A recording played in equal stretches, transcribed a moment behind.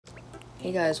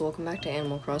Hey guys, welcome back to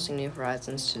Animal Crossing New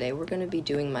Horizons. Today we're going to be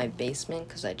doing my basement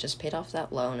because I just paid off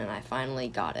that loan and I finally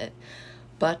got it.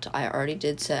 But I already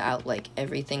did set out like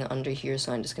everything under here,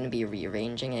 so I'm just going to be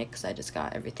rearranging it because I just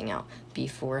got everything out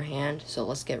beforehand. So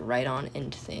let's get right on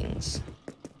into things.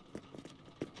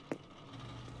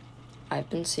 I've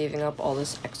been saving up all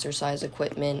this exercise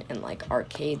equipment and like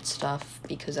arcade stuff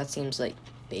because that seems like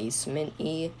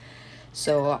basement-y.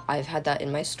 So I've had that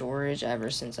in my storage ever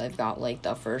since I've got like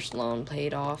the first loan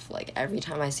paid off. Like every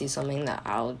time I see something that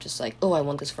I'll just like, oh, I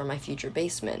want this for my future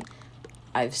basement,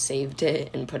 I've saved it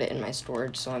and put it in my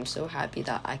storage. So I'm so happy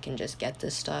that I can just get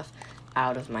this stuff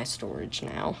out of my storage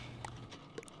now.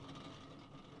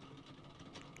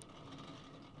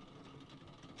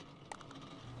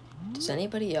 Does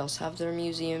anybody else have their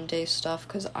museum day stuff?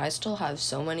 Because I still have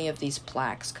so many of these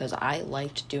plaques because I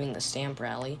liked doing the stamp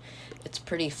rally. It's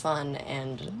pretty fun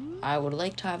and I would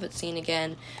like to have it seen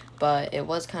again, but it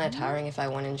was kind of tiring if I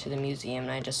went into the museum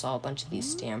and I just saw a bunch of these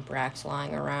stamp racks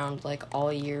lying around like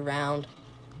all year round.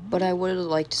 But I would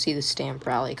like to see the stamp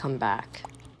rally come back.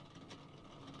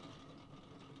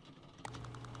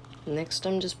 Next,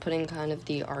 I'm just putting kind of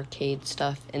the arcade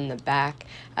stuff in the back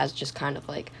as just kind of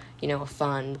like, you know, a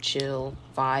fun, chill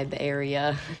vibe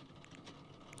area.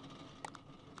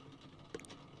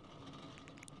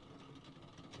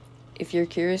 If you're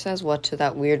curious as what to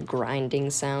that weird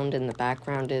grinding sound in the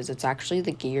background is, it's actually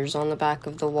the gears on the back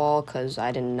of the wall, because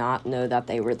I did not know that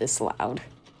they were this loud.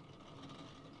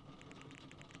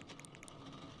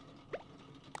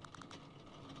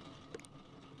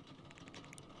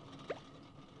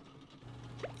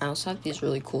 I also have these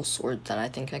really cool swords that I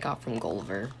think I got from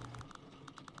Gulliver.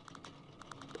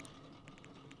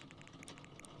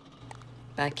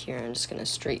 Back here, I'm just gonna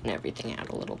straighten everything out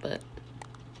a little bit.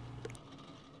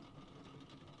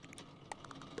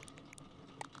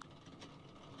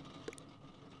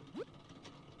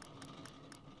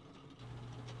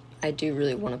 I do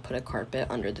really want to put a carpet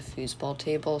under the foosball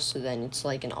table, so then it's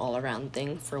like an all-around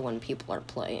thing for when people are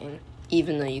playing,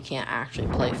 even though you can't actually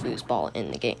play foosball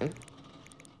in the game.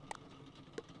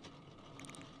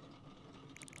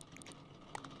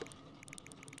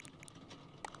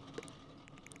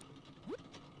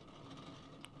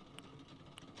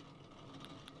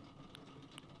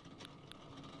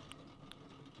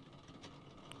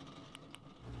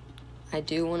 I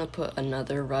do want to put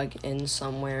another rug in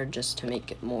somewhere just to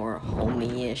make it more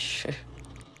homey-ish.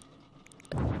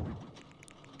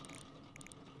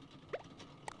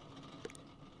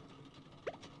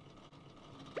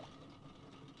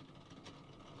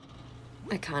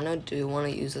 I kind of do want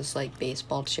to use this like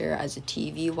baseball chair as a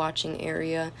TV watching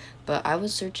area, but I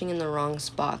was searching in the wrong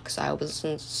spot because I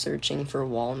wasn't searching for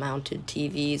wall-mounted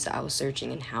TVs, I was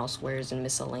searching in housewares and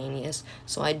miscellaneous,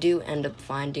 so I do end up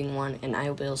finding one and I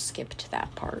will skip to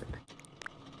that part.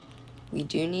 We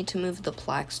do need to move the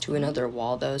plaques to another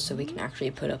wall though, so we can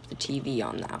actually put up the TV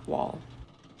on that wall.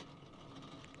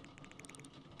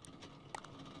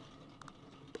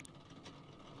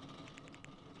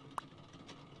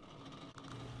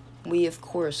 We, of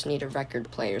course, need a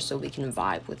record player so we can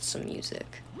vibe with some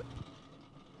music.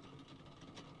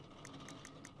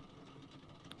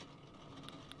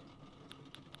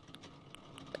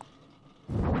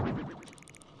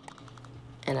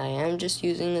 And I am just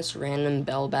using this random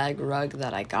bell bag rug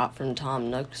that I got from Tom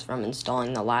Nooks from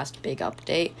installing the last big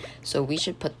update, so we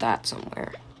should put that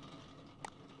somewhere.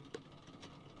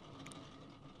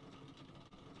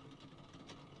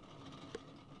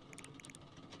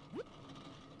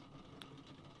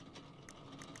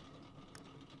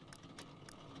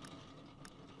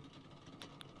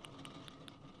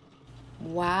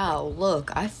 Wow,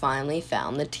 look, I finally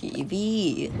found the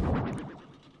TV.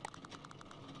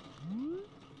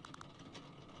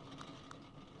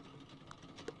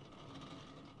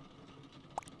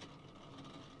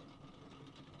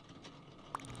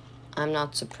 I'm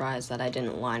not surprised that I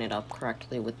didn't line it up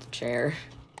correctly with the chair.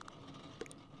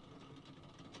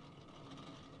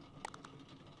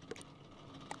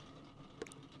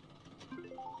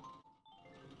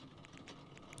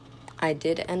 I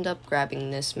did end up grabbing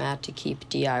this mat to keep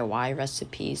DIY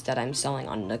recipes that I'm selling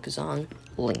on Nookazon,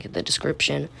 link in the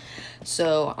description.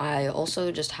 So I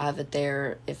also just have it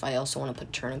there if I also want to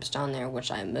put turnips down there, which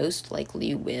I most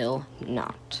likely will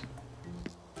not.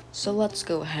 So let's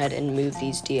go ahead and move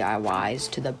these DIYs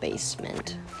to the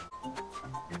basement.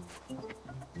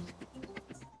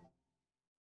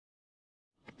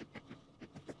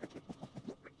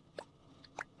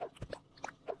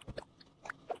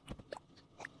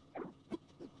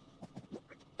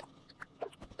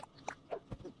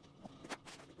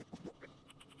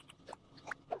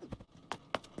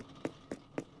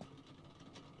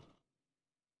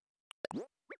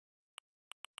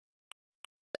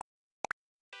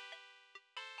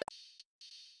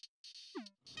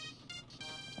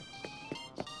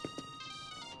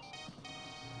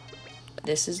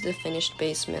 this is the finished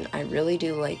basement. I really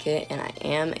do like it, and I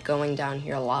am going down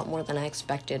here a lot more than I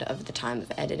expected of the time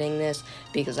of editing this,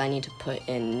 because I need to put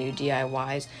in new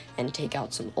DIYs and take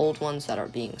out some old ones that are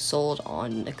being sold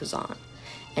on the Kazan.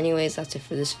 Anyways, that's it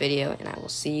for this video, and I will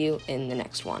see you in the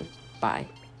next one. Bye.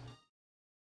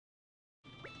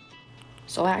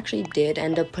 So I actually did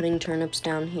end up putting turnips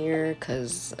down here,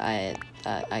 because I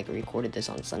recorded this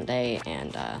on Sunday,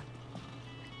 and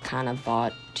kind of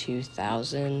bought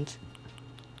 2,000.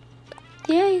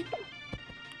 Yay!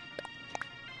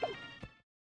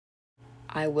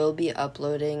 I will be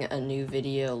uploading a new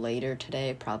video later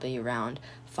today, probably around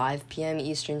 5 p.m.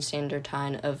 Eastern Standard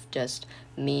Time, of just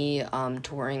me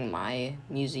touring my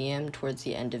museum towards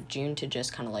the end of June, to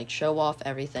just kind of like show off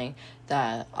everything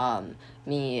that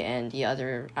me and the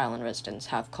other island residents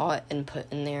have caught and put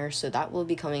in there. So that will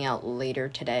be coming out later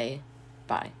today.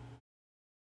 Bye.